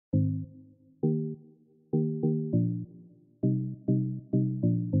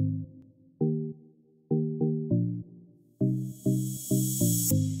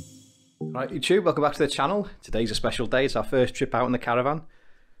Right, YouTube, welcome back to the channel. Today's a special day. It's our first trip out in the caravan.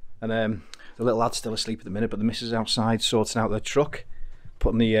 And the little lad's still asleep at the minute, but the missus is outside sorting out their truck,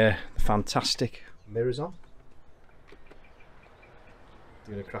 putting the fantastic mirrors on.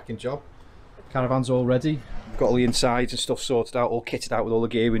 Doing a cracking job. Caravan's all ready. We've got all the insides and stuff sorted out, all kitted out with all the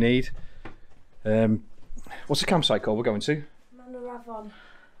gear we need. What's the campsite called we're going to? Manorafon.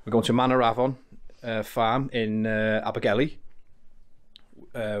 We're going to Manorafon Farm in Abergele.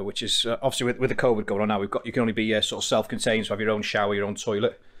 Which is obviously with the COVID going on now, you can only be sort of self-contained, so have your own shower, your own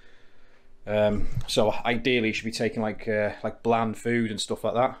toilet. So ideally you should be taking like bland food and stuff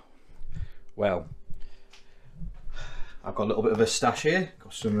like that. Well, I've got a little bit of a stash here.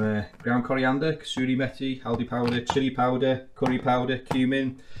 Got some ground coriander, kasuri methi, haldi powder, chili powder, curry powder,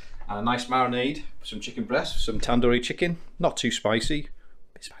 cumin, and a nice marinade. Some chicken breast, some tandoori chicken. Not too spicy,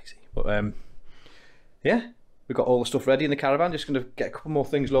 a bit spicy, but yeah. We've got all the stuff ready in the caravan, just going to get a couple more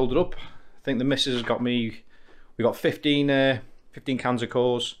things loaded up. I think the missus has got me, we got 15 cans of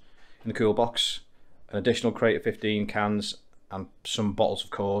Coors in the cool box, an additional crate of 15 cans and some bottles of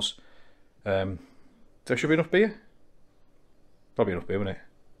Coors. There should be enough beer? Probably enough beer, wouldn't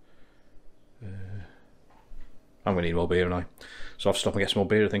it? I'm going to need more beer, aren't I? So I'll stop and get some more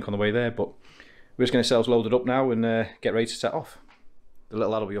beer I think on the way there, but we're just going to get ourselves loaded up now and get ready to set off. The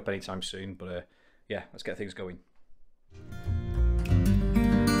little lad will be up anytime soon, but yeah, let's get things going.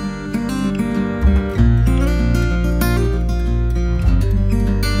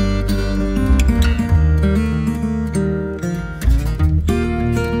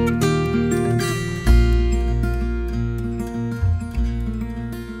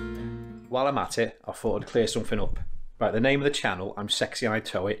 While I'm at it, I thought I'd clear something up. Right, the name of the channel, I'm Sexy and I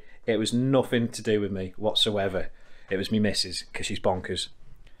Tow It. It was nothing to do with me whatsoever. It was me missus, because she's bonkers.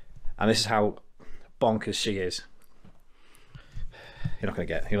 And this is how bonkers she is. You're not going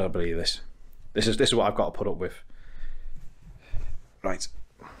to believe this. This is what I've got to put up with. Right.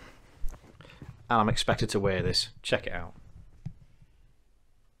 And I'm expected to wear this. Check it out.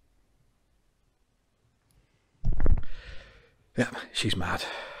 Yeah, she's mad.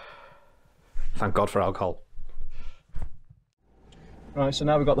 Thank God for alcohol. Right, so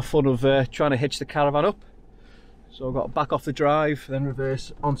now we've got the fun of trying to hitch the caravan up. So I've got to back off the drive, then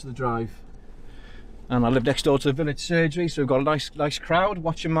reverse onto the drive. And I live next door to the village surgery, so we've got a nice crowd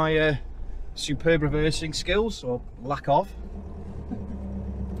watching my superb reversing skills, or lack of.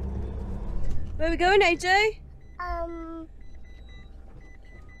 Where are we going, AJ?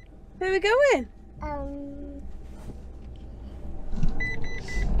 Where are we going?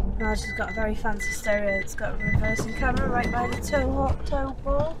 Raj has got a very fancy stereo. It's got a reversing camera right by the tow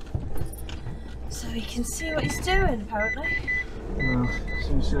ball, so he can see what he's doing. Apparently.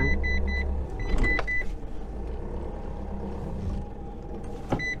 Seems so.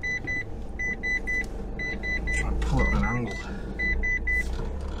 Try and pull it at an angle.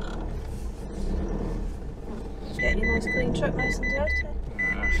 Getting your nice clean truck, nice and dirty.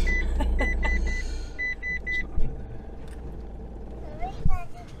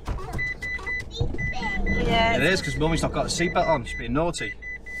 Yeah, it is, because Mummy's not got a seatbelt on. She's being naughty.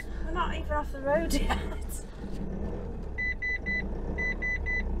 We're not even off the road yet.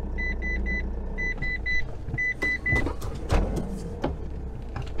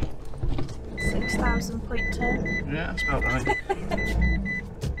 .10. Yeah, that's about right.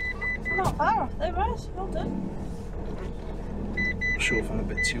 I'm not far off there, right? Well done. Not sure if I'm a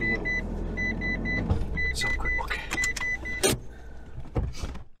bit too low. Let's have a quick look.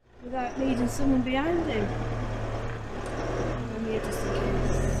 Without needing someone behind him. I'm here just in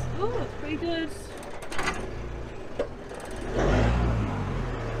case. Oh, that's pretty good.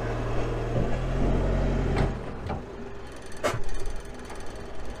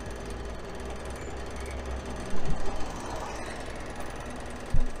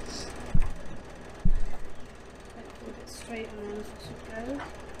 Straight around as it should go.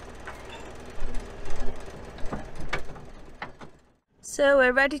 So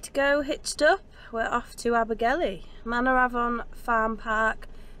we're ready to go, hitched up. We're off to Abergele, Manorafon Farm Park,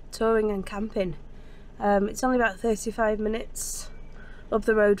 touring and camping. It's only about 35 minutes up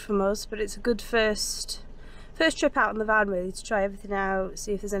the road from us, but it's a good first trip out in the van really, to try everything out,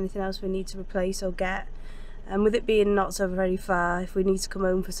 see if there's anything else we need to replace or get. And with it being not so very far, if we need to come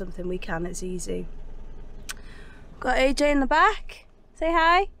home for something we can, it's easy. Got AJ in the back. Say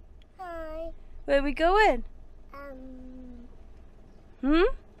hi. Hi. Where are we going?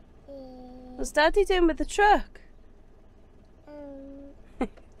 What's Daddy doing with the truck?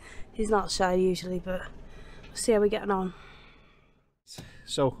 He's not shy usually, but we'll see how we're getting on.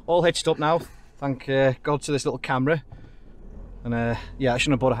 So all hitched up now. Thank God to this little camera. And yeah, I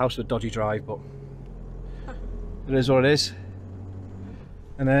shouldn't have bought a house with a dodgy drive, but it is what it is.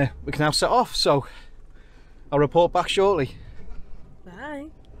 And we can now set off, so I'll report back shortly. Bye.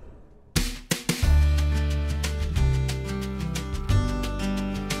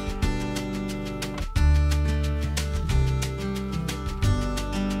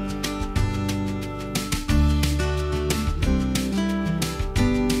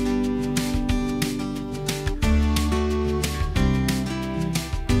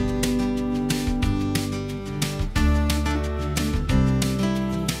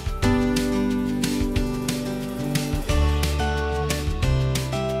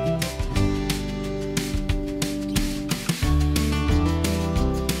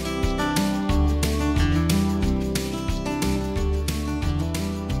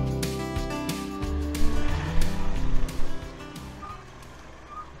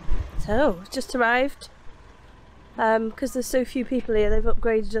 So, just arrived. Because there's so few people here, they've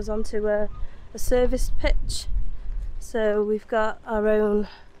upgraded us onto a service pitch. So we've got our own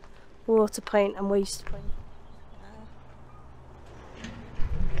water point and waste point,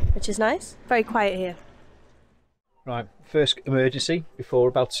 which is nice. Very quiet here. Right, first emergency before we're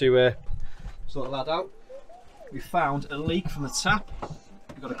about to sort the lad out. We found a leak from the tap.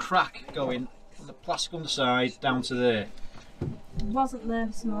 We've got a crack going from the plastic underside down to there. It wasn't there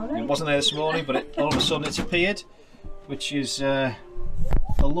this morning. It wasn't there this morning, but all of a sudden it's appeared, which is a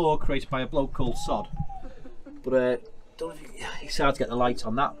law created by a bloke called Sod. But don't know if it's hard to get the light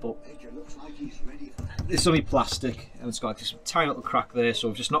on that, but it's only plastic and it's got this tiny little crack there, so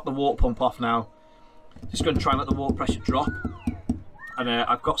we've just knocked the water pump off now. Just going to try and let the water pressure drop. And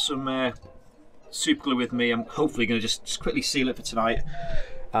I've got some super glue with me. I'm hopefully going to just quickly seal it for tonight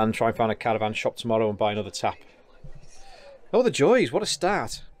and try and find a Caravan shop tomorrow and buy another tap. Oh, the joys, what a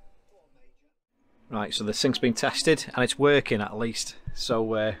start. Right, so the sink's been tested and it's working at least. So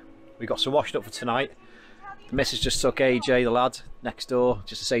we got some washed up for tonight. The missus just took AJ, the lad, next door,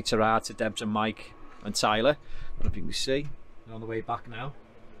 just to say ta-ra to Debs and Mike and Tyler. I don't know if you can see. They're on the way back now.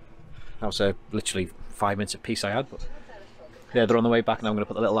 That was literally 5 minutes of peace I had, but yeah, they're on the way back now. I'm going to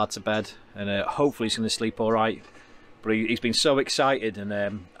put the little lad to bed and hopefully he's going to sleep all right. But he's been so excited, and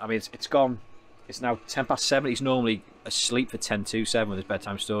I mean, it's gone. It's now 7:10. He's normally asleep for 7 with his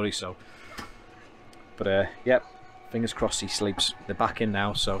bedtime story. So, but yep, fingers crossed he sleeps. They're back in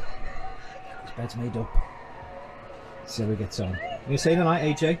now, so his bed's made up. See how he gets on. You say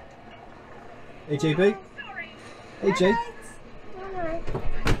goodnight, AJ? AJB? AJ?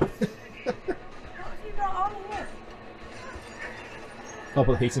 I'll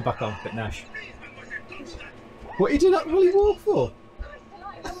put the heating back on, bit nash. What are you doing that really walk for?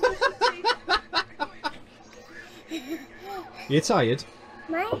 You tired?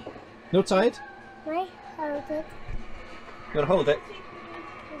 My? No tired? My, hold it. You want to hold it?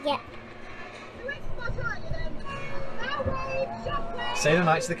 Yeah. Say the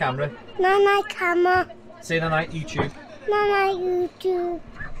night to the camera. No, my camera. Say the night YouTube. No, my YouTube.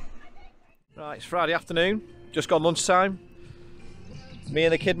 Right, it's Friday afternoon. Just gone lunchtime. Me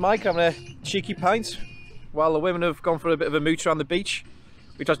and the kid Mike having a cheeky pint while the women have gone for a bit of a mooch around the beach.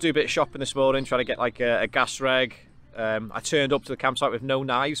 We tried to do a bit of shopping this morning, trying to get like a gas reg. I turned up to the campsite with no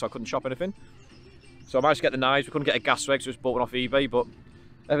knives, so I couldn't shop anything. So I managed to get the knives. We couldn't get a gas reg, so we just bought one off eBay, but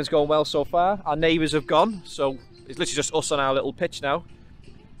everything's going well so far. Our neighbours have gone, so it's literally just us on our little pitch now,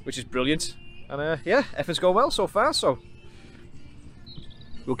 which is brilliant. And yeah, everything's going well so far, so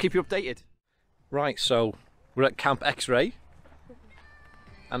we'll keep you updated. Right, so we're at Camp X-Ray,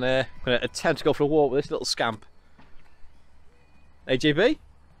 and we're going to attempt to go for a walk with this little scamp. AJB?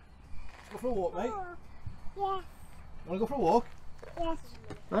 Go for a walk, mate? Yes. Want to go for a walk? Yes.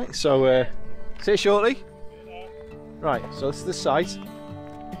 Right, so see you shortly. Right, so this is the site.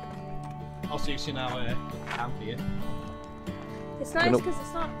 I'll see you soon now, little camp here. It's nice because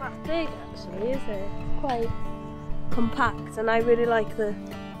it's not that big actually, is it? It's quite compact, and I really like the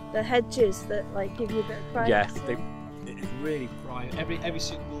hedges that like give you a bit of privacy. Yeah, it's really private. Every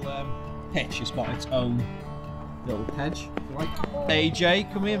single pitch has got its own little hedge. Right.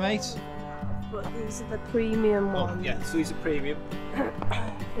 AJ, come here, mate. But these are the premium Oh, ones. yeah, so these are premium.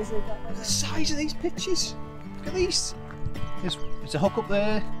 Is it that The size of these pitches. Look at these. There's a hook up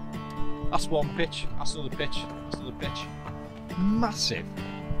there. That's one pitch. That's another pitch. That's another pitch. Massive.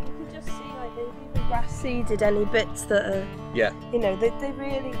 You can just see like they've even grass seeded any bits that are. Yeah. You know, they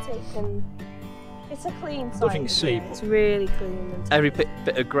really taken. It's a clean site. Nothing to isn't see, it? but It's really clean. And Every bit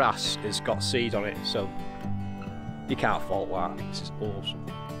of grass has got seed on it, so you can't fault that. This is awesome.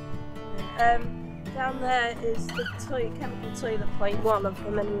 down there is the chemical toilet point, one of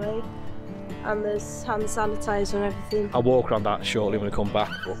them anyway. and there's hand sanitizer and everything. I'll walk around that shortly when I come back.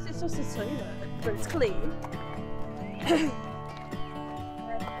 But It's just a toilet, but it's clean. Over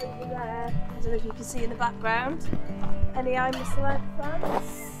there, I don't know if you can see in the background, any I'm a Celeb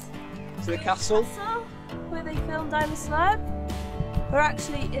fans? to the castle. Castle, where they filmed I'm a Celeb. We're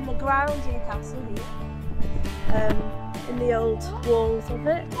actually in the grounds of the castle here, in the old walls of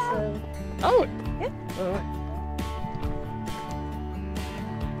it. So Oh, yeah. Alright.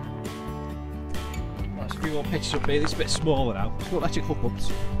 There's a few more pictures up here. This is a bit smaller now. It's got electric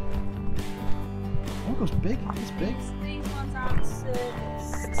hookups. Oh, it's big. It's big. These ones aren't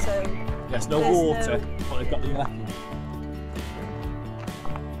serviced, so There's no There's water, no- but they've got the electric.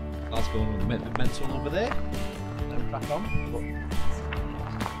 That's going on the mental over there. Don't crack on. But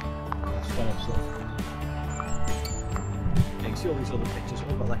that's fun stuff. You can see all these other pictures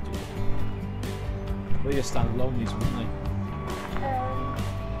all got electric. They just stand alone, these, wouldn't they?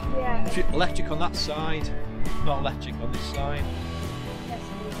 yeah. Electric on that side, not electric on this side. Yes,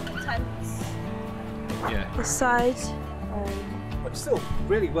 these tents. Yeah. This side. But it's still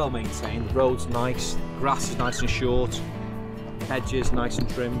really well maintained. The road's nice, grass is nice and short, hedges nice and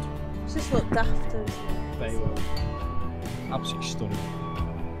trimmed. It's just looked after. Isn't it? Very well. Absolutely stunning.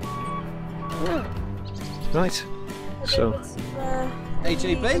 Right. So,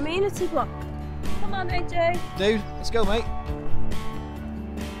 AJB? Amenity block. Come on, AJ. Dude, let's go, mate.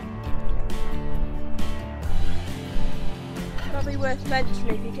 Probably worth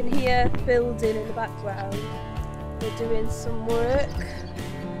mentioning, you can hear building in the background. They're doing some work.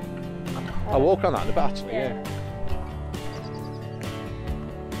 I'll walk on that in the back, actually, yeah.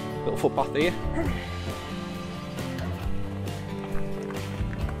 Little footpath here.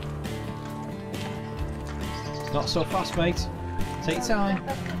 Not so fast, mate. Take your time.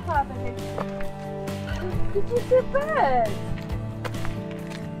 Did you see a bird?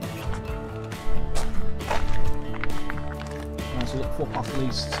 Nice little footpath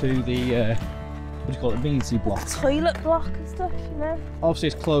leads to the, what do you call it, amenity block. Toilet block and stuff, you know? Obviously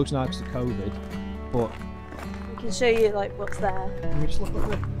it's closed now because of COVID, but I can show you like what's there. can we just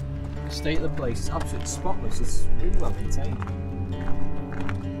look at the state of the place? It's absolutely spotless, it's really well maintained.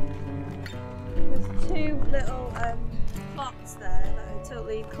 There's two little plots there that are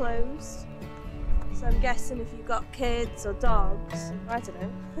totally closed. So I'm guessing if you've got kids or dogs, I don't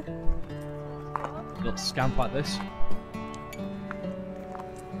know. Little scamp like this.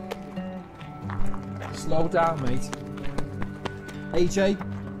 Slow down, mate. AJ,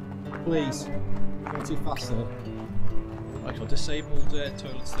 please. Not too fast there. Right, well, disabled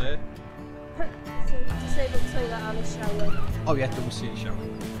toilets there. So disabled toilet and a shower. Oh yeah, double seat shower.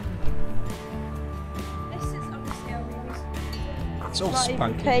 This is obviously our room. It's all Not even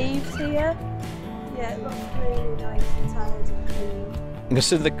spanky. paved here. Yeah, it looks really nice and tidy and clean.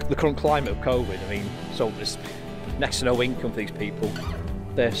 Consider the current climate of COVID. I mean, so there's next to no income for these people.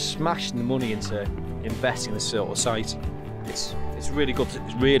 They're smashing the money into investing in this sort of site. It's really good.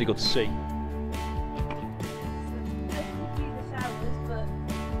 It's really good to see.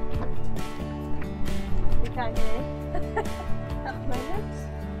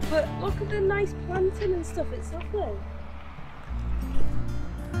 But look at the nice planting and stuff, it's lovely.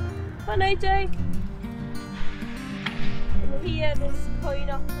 Come on, AJ. And here there's coin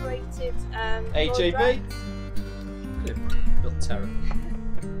operated AJB? Little terror.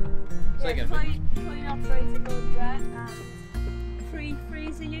 Say again, coin operated laundrette and free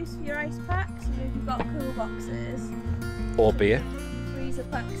freezer use for your ice packs. So if you've got cool boxes, or beer. freezer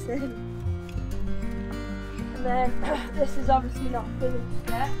packs in. And then this is obviously not finished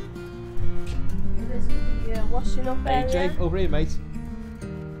yet. This is the washing up area. AJ, over here, mate.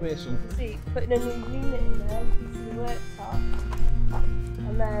 Where's some? You can see putting a new unit in there, you can see the worktop.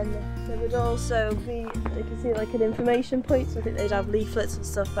 And then there would also be, you can see like an information point, so I think they'd have leaflets and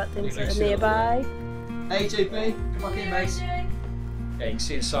stuff about things that are nearby. AJB, come back in, mate. AJ. Yeah, you can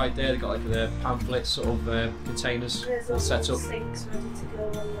see inside there, they've got like the pamphlets, sort of containers There's all set also up. sinks ready to go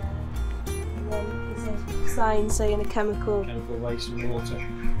on there. And then there's a sign saying a chemical. Chemical waste and water. So I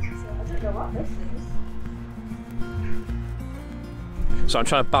don't know what this is. So I'm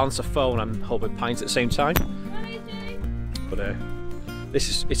trying to balance a phone and hold my pints at the same time. Come on, AJ. But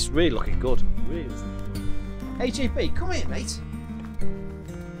it's really looking good. Really looking good. AJB, come here, mate.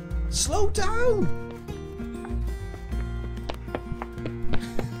 Slow down.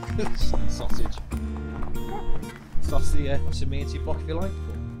 Sausage. That's the amenity block, if you like.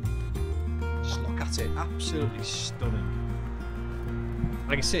 But just look at it, absolutely stunning.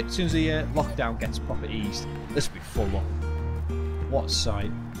 Like I said, as soon as the lockdown gets proper eased, this will be full on. What a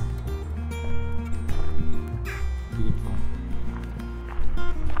sight. Beautiful.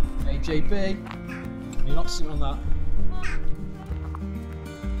 JB, you're not sitting on that.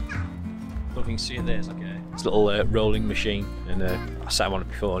 I don't know if you can see it there, it's like a little rolling machine, and I sat him on it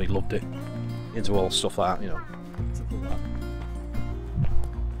before and he loved it. Into all stuff like that, you know.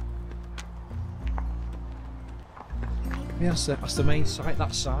 Yeah, that's the main site,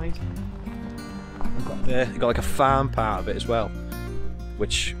 that side. They've got like a farm part of it as well,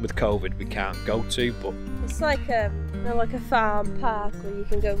 which with COVID we can't go to, but it's like a farm park where you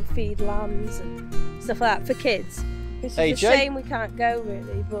can go and feed lambs and stuff like that for kids. It's a shame we can't go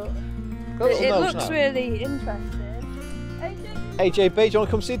really, but it looks really interesting. Hey JB, do you want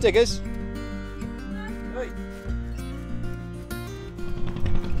to come see diggers? Hey.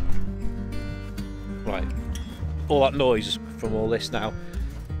 Right, all that noise from all this now.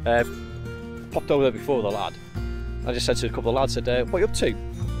 Popped over there before with a lad. I just said to a couple of lads, what are you up to?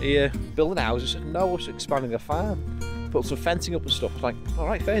 Are you building houses? I said, no, we're expanding a farm. Put some fencing up and stuff. I was like,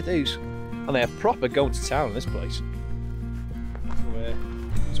 alright, fair dues. And they're proper going to town in this place. So,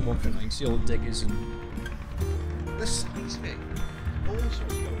 that's one thing, you can see all the diggers and the size of it. All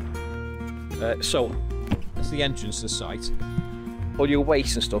sorts going. So, that's the entrance to the site. All your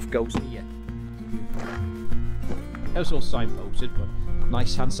waste and stuff goes here. It was all signposted, but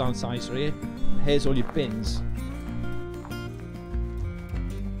nice hand sanitizer here. Here's all your bins.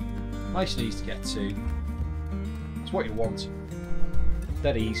 Nice and easy to get to. It's what you want.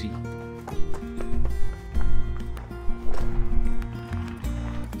 Dead easy.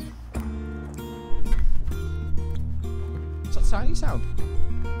 What's that tiny sound?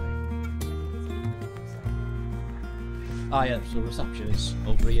 Ah yeah, so the reception is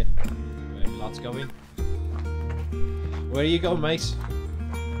over here. Where the lads going? Where are you going, mate?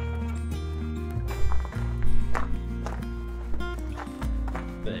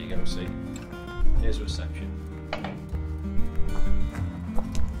 There you go, see. Here's a reception.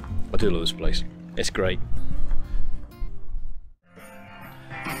 I do love this place. It's great.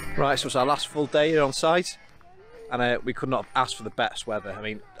 Right, so it's our last full day here on site, and we could not have asked for the best weather. I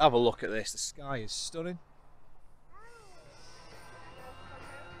mean, have a look at this. The sky is stunning.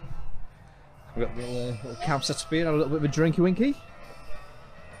 We've got a little camp set up here, and a little bit of a drinky winky.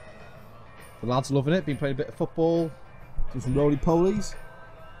 The lads are loving it, been playing a bit of football, doing some roly-polies.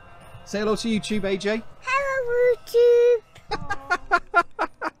 Say hello to YouTube, AJ. Hello, YouTube.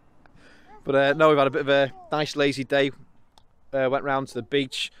 But no, we've had a bit of a nice lazy day. Went round to the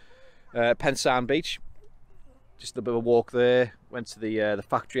beach, Pensarn Beach. Just a bit of a walk there. Went to the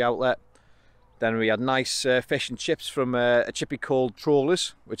factory outlet. Then we had nice fish and chips from a chippy called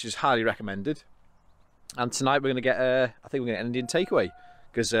Trawlers, which is highly recommended. And tonight we're going to get, I think we're going to get an Indian takeaway,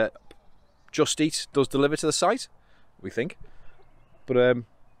 because Just Eat does deliver to the site, we think. But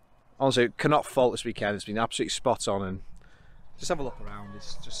honestly, cannot fault this weekend. It's been absolutely spot on, and just have a look around. It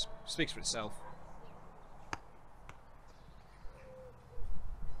just speaks for itself.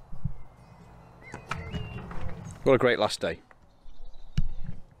 What a great last day.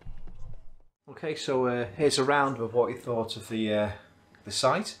 Okay, so here's a round of what you thought of the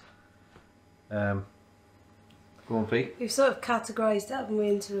site. Go on, Pete. We've sort of categorised it, haven't we,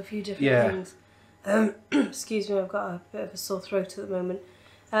 into a few different things. Excuse me, I've got a bit of a sore throat at the moment.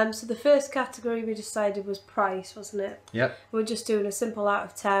 So the first category we decided was price, wasn't it? Yep. We're just doing a simple out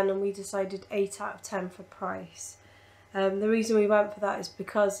of 10, and we decided 8 out of 10 for price. The reason we went for that is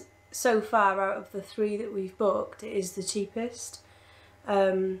because so far out of the 3 that we've booked, it is the cheapest.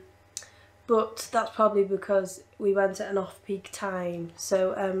 But that's probably because we went at an off-peak time.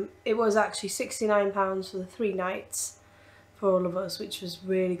 So it was actually £69 for the 3 nights for all of us, which was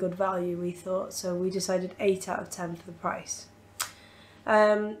really good value, we thought. So we decided 8 out of 10 for the price.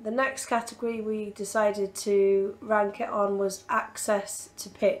 The next category we decided to rank it on was access to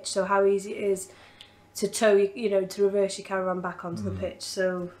pitch. So how easy it is to tow, to reverse your caravan back onto the pitch.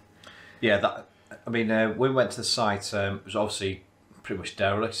 So yeah, that. I mean, when we went to the site, it was obviously pretty much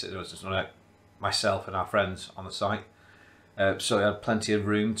derelict. There was just myself and our friends on the site, so we had plenty of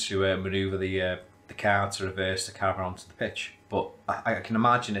room to manoeuvre the car to reverse the caravan onto the pitch. But I can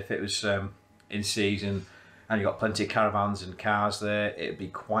imagine if it was in season and you got plenty of caravans and cars there, it'd be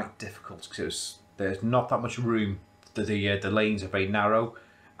quite difficult because there's not that much room. The lanes are very narrow,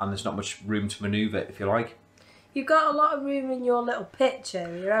 and there's not much room to manoeuvre, if you like. You've got a lot of room in your little pitch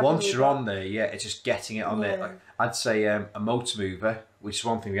area. Once you're on there, yeah, it's just getting it on there. Like, I'd say a motor mover, which is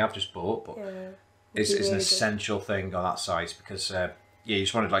one thing we have just bought, but is an essential thing on that site, because you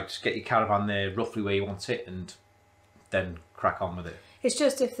just want to just get your caravan there roughly where you want it, and then crack on with it. It's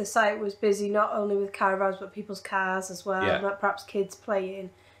just if the site was busy, not only with caravans but people's cars as well, and perhaps kids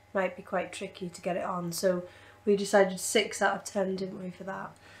playing, might be quite tricky to get it on. So we decided 6 out of 10, didn't we, for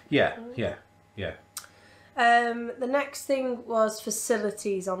that? Yeah. The next thing was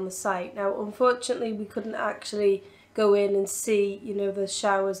facilities on the site. Now, unfortunately, we couldn't actually go in and see, you know, the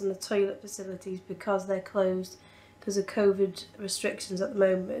showers and the toilet facilities because they're closed because of COVID restrictions at the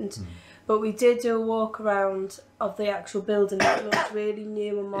moment. But we did do a walk around of the actual building. It looked really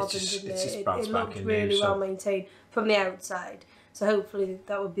new and modern, didn't it? It looked really well maintained from the outside. So hopefully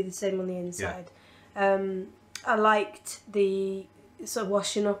that would be the same on the inside. I liked the sort of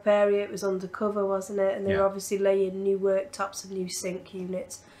washing up area. It was undercover, wasn't it? And they were obviously laying new worktops and new sink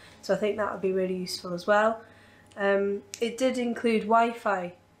units. So I think that would be really useful as well. It did include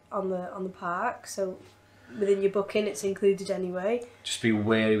Wi-Fi on the park, so within your booking it's included anyway. Just be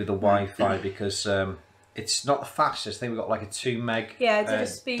wary with the Wi-Fi because it's not the fastest. I think we got like a 2 meg. Yeah, I did a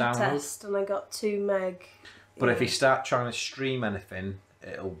speed download test and I got 2 meg. But if you start trying to stream anything,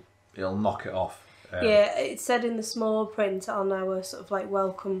 it'll knock it off. Yeah, it said in the small print on our sort of like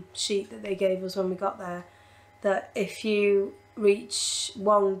welcome sheet that they gave us when we got there that if you reach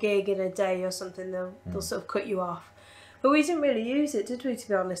 1 gig in a day or something, they'll sort of cut you off. But we didn't really use it, did we, to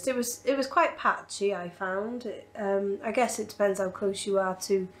be honest? It was quite patchy, I found. I guess it depends how close you are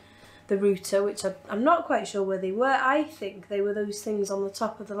to the router, which I'm not quite sure where they were. I think they were those things on the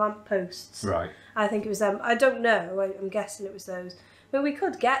top of the lampposts. Right. I think it was them. I don't know. I'm guessing it was those. But we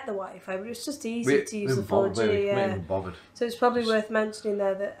could get the Wi-Fi, but it's just easy to use the 4G. We weren't bothered. So it's probably worth mentioning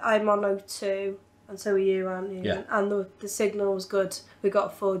there that I'm on O2, and so are you, aren't you? Yeah. And the signal was good. We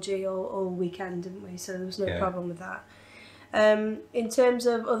got 4G all weekend, didn't we? So there was no problem with that. In terms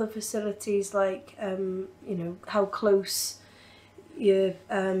of other facilities, like you know, how close your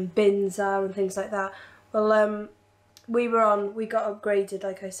bins are and things like that. Well, we got upgraded,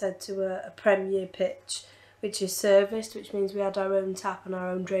 like I said, to a Premier pitch, which is serviced, which means we had our own tap and our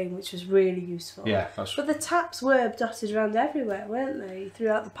own drain, which was really useful. Yeah, but the taps were dotted around everywhere, weren't they,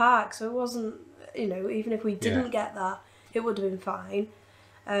 throughout the park? So it wasn't, you know, even if we didn't get that, it would have been fine.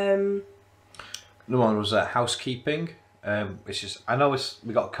 The one was housekeeping, which is, I know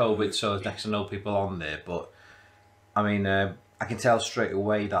we got COVID, so there's next to no people on there, but I mean, I can tell straight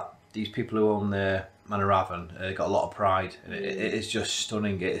away that these people who own the Manorafon got a lot of pride, and it is just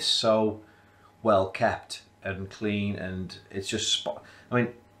stunning. It is so well kept and clean, and it's just I mean,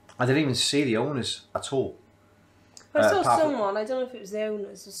 I didn't even see the owners at all. I saw someone. I don't know if it was the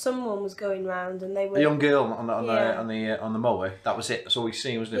owners. Someone was going round, and they were a young girl on the mower. That was it. That's all we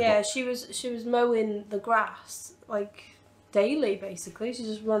seen, wasn't it? Yeah, she was mowing the grass like daily, basically. She's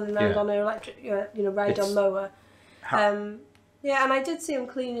just running around on her electric, ride-on mower. Yeah, and I did see them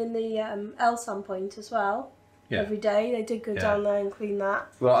cleaning the Elsan point as well. Yeah. Every day they did go down there and clean that.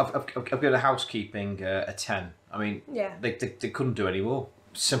 Well, I've got a housekeeping a 10. I mean, they couldn't do any more.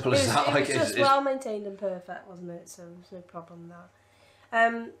 Simple as that. It was just well maintained and perfect, wasn't it? So there was no problem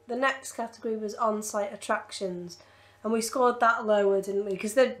there. The next category was on-site attractions, and we scored that lower, didn't we?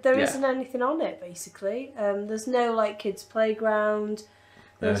 Because there isn't anything on it, basically. There's no like kids playground.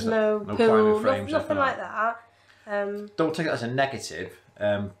 There's no pool, nothing like that. Don't take it as a negative.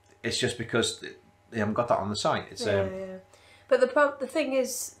 It's just because they haven't got that on the site. It's But the thing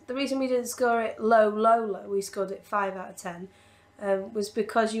is, the reason we didn't score it low, we scored it 5 out of 10, was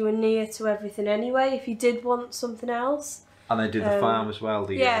because you were near to everything anyway. If you did want something else, and they do the farm as well.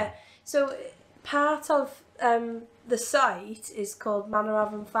 So part of the site is called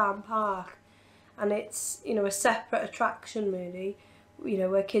Manorafon Farm Park, and it's a separate attraction really.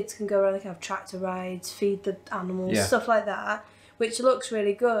 Where kids can go around, they can have tractor rides, feed the animals, stuff like that, which looks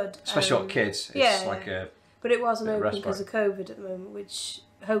really good. Especially with kids. It's like a but it wasn't open because of COVID at the moment, which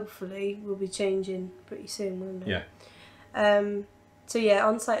hopefully will be changing pretty soon, won't it? Yeah. So yeah,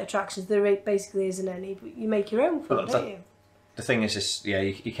 on-site attractions, there basically isn't any, but you make your own fun, don't you? The thing is,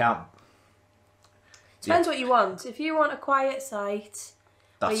 you can't... Depends what you want. If you want a quiet site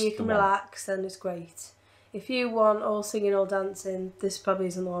where you can relax, then it's great. If you want all singing, all dancing, this probably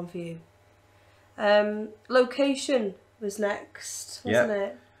isn't the one for you. Location was next, wasn't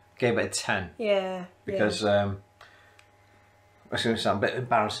it? Gave it a 10. Yeah. Because, it's going to sound a bit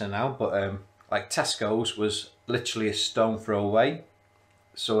embarrassing now, but like Tesco's was literally a stone throw away.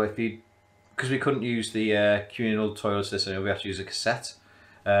 So because we couldn't use the communal toilets this year, we had to use a cassette.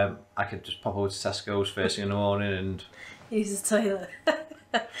 I could just pop over to Tesco's first thing in the morning and... use the toilet.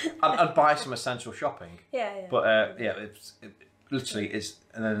 I'd buy some essential shopping. Yeah. But it literally is,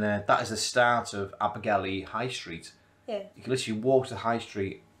 and then that is the start of Abergele High Street. Yeah. You can literally walk to High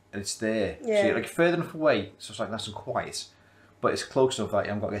Street and it's there. Yeah. So you're like further enough away, so it's like nice and quiet, but it's close enough that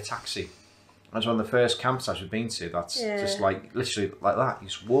you haven't got to get a taxi. That's one of the first campsites we've been to. That's just like literally like that. You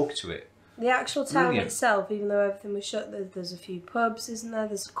just walk to it. The actual town brilliant. itself, even though everything was shut, there's a few pubs, isn't there?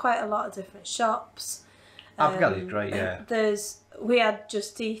 There's quite a lot of different shops. Abergele is great, yeah. We had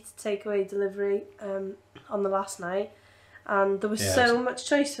Just Eat takeaway delivery on the last night, and there was so much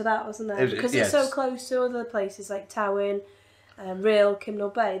choice for that, wasn't there? Because it's so close to other places like Towyn, Rhyl,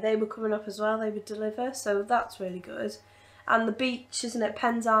 Kimnall Bay. They were coming up as well. They would deliver, so that's really good. And the beach, isn't it?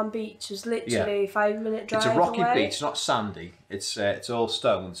 Penzarn Beach was literally a 5-minute drive. It's a rocky away. beach, not sandy. It's all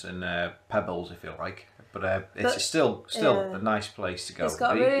stones and pebbles, if you like. But it's still a nice place to go. It's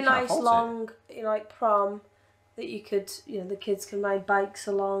got a really nice long, prom that you could, the kids can ride bikes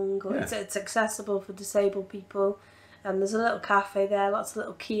along. Or it's accessible for disabled people. And there's a little cafe there, lots of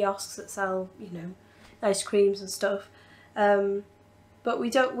little kiosks that sell, ice creams and stuff. But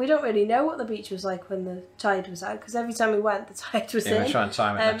we don't really know what the beach was like when the tide was out, because every time we went, the tide was in. We're trying to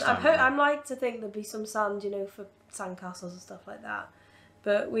time it next time. I'd like to think there'd be some sand, for sandcastles and stuff like that.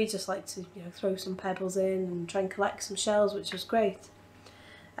 But we just like to, throw some pebbles in and try and collect some shells, which was great.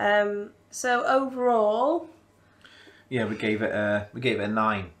 So overall, yeah, we gave it a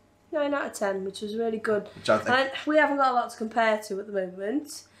 9. 9 out of 10, which was really good. We haven't got a lot to compare to at the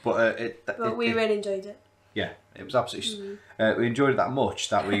moment, but we really enjoyed it. Yeah, it was absolutely. We enjoyed it that much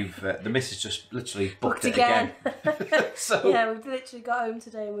that we've the missus just literally booked it again. So yeah, we've literally got home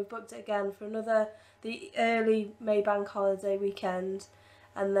today and we've booked it again for the early May Bank holiday weekend,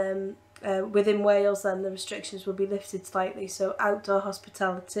 and then within Wales, then the restrictions will be lifted slightly. So outdoor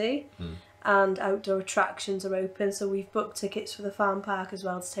hospitality and outdoor attractions are open. So we've booked tickets for the farm park as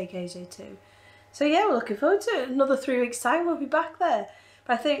well to take AJ to. So yeah, we're looking forward to it. Another 3 weeks' time, we'll be back there.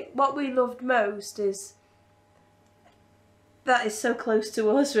 But I think what we loved most is that is so close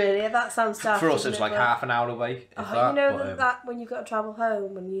to us, really. That sounds daft. For us, it's like half an hour away. That when you've got to travel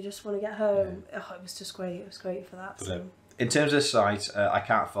home and you just want to get home, it was just great. It was great for that. So. In terms of the site, I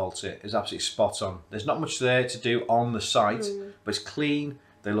can't fault it. It's absolutely spot on. There's not much there to do on the site, but it's clean.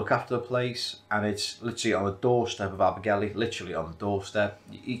 They look after the place, and it's literally on the doorstep of Abergele. Literally on the doorstep.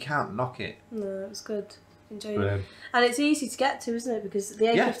 You can't knock it. No, it was good. Enjoyed it. And it's easy to get to, isn't it? Because the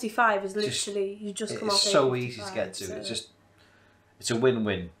A55 is literally you just come off. It's so easy to get to. So. It's a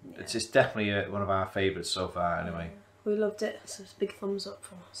win-win. Yeah. It's definitely one of our favourites so far, anyway. We loved it, so it's a big thumbs up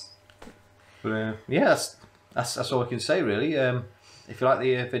for us. But yeah, that's all I can say, really. If you like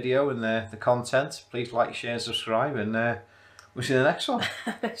the video and the content, please like, share, and subscribe, and we'll see you in the next one.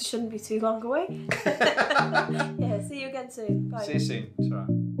 It shouldn't be too long away. Yeah, see you again soon. Bye. See you soon. Ta-ra.